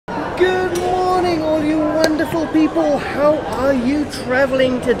Good morning, all you wonderful people. How are you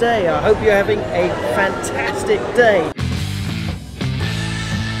traveling today? I hope you're having a fantastic day.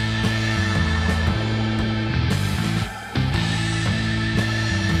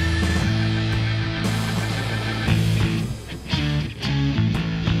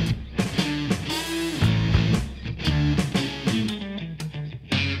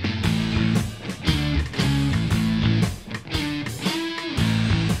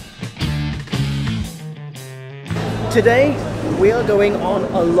 Today we are going on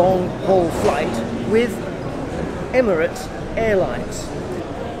a long-haul flight with Emirates Airlines.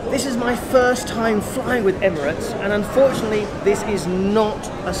 This is my first time flying with Emirates, and unfortunately this is not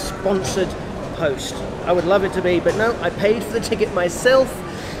a sponsored post. I would love it to be, but no, I paid for the ticket myself,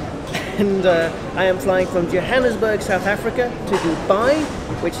 and I am flying from Johannesburg, South Africa to Dubai,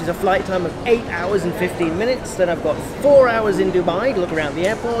 which is a flight time of 8 hours and 15 minutes. Then I've got 4 hours in Dubai to look around the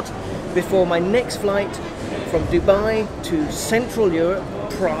airport before my next flight from Dubai to Central Europe,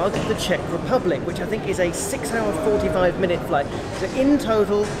 Prague, the Czech Republic, which I think is a 6-hour 45-minute flight. So in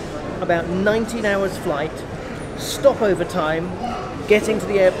total, about 19 hours flight, stopover time, getting to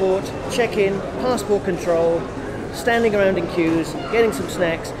the airport, check-in, passport control, standing around in queues, getting some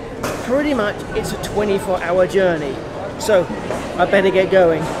snacks. Pretty much it's a 24-hour journey. So I better get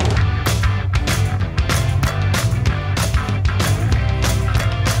going.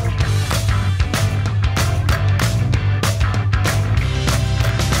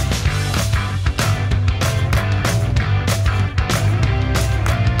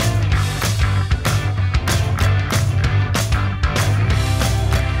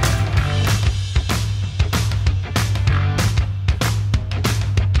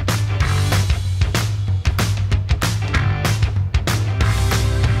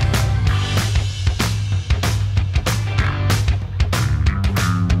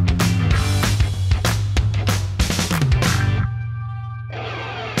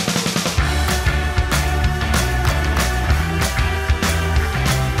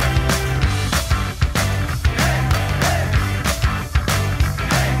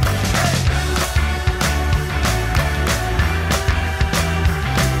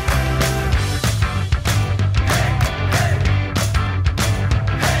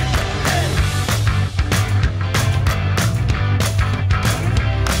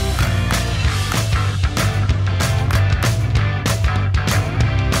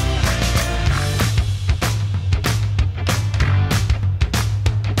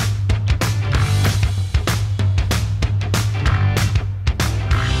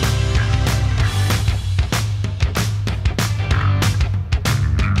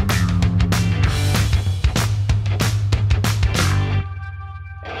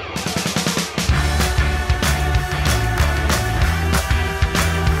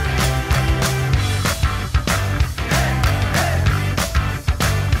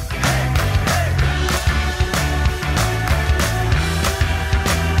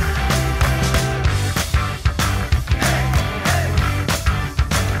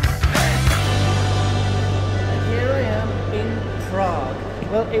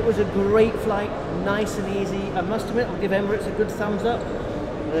 Well, it was a great flight, nice and easy. I must admit, I'll give Emirates a good thumbs up.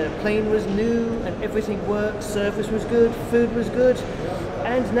 The plane was new and everything worked, service was good, food was good,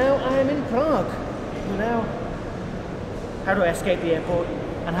 and now I am in Prague. Now, how do I escape the airport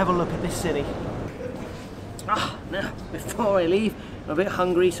and have a look at this city? Now, before I leave, I'm a bit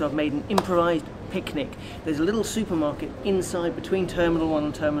hungry, so I've made an improvised picnic. There's a little supermarket inside between Terminal 1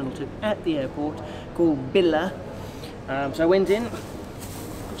 and Terminal 2 at the airport called Billa. So I went in,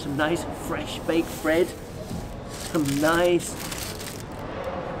 got some nice fresh baked bread, some nice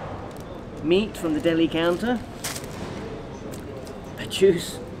meat from the deli counter, a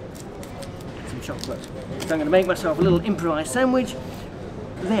juice, and some chocolate. So I'm going to make myself a little improvised sandwich,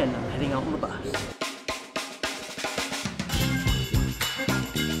 then I'm heading out on the bus.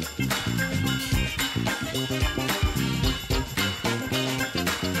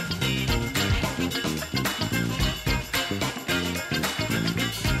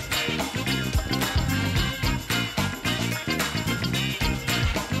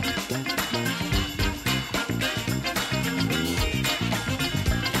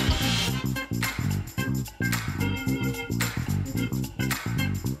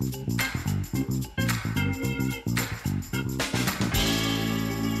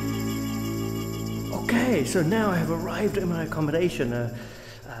 Okay, so now I have arrived at my accommodation. A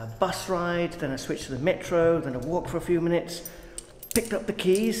bus ride, then I switched to the metro, then I walked for a few minutes, picked up the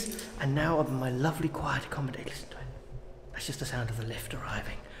keys, and now I'm in my lovely quiet accommodation. Listen to it. That's just the sound of the lift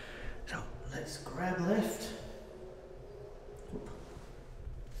arriving. So let's grab a lift.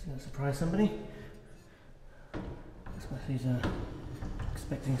 It's going to surprise somebody. Especially he's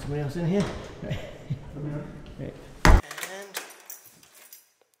expecting somebody else in here. Right. And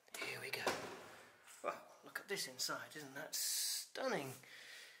here we go. Well, look at this inside, isn't that stunning?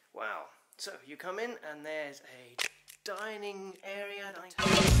 Wow. So you come in and there's a dining area.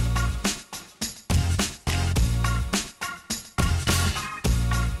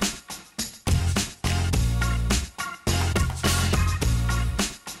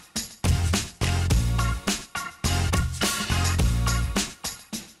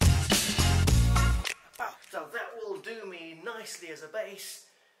 So that will do me nicely as a base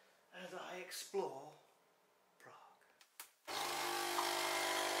as I explore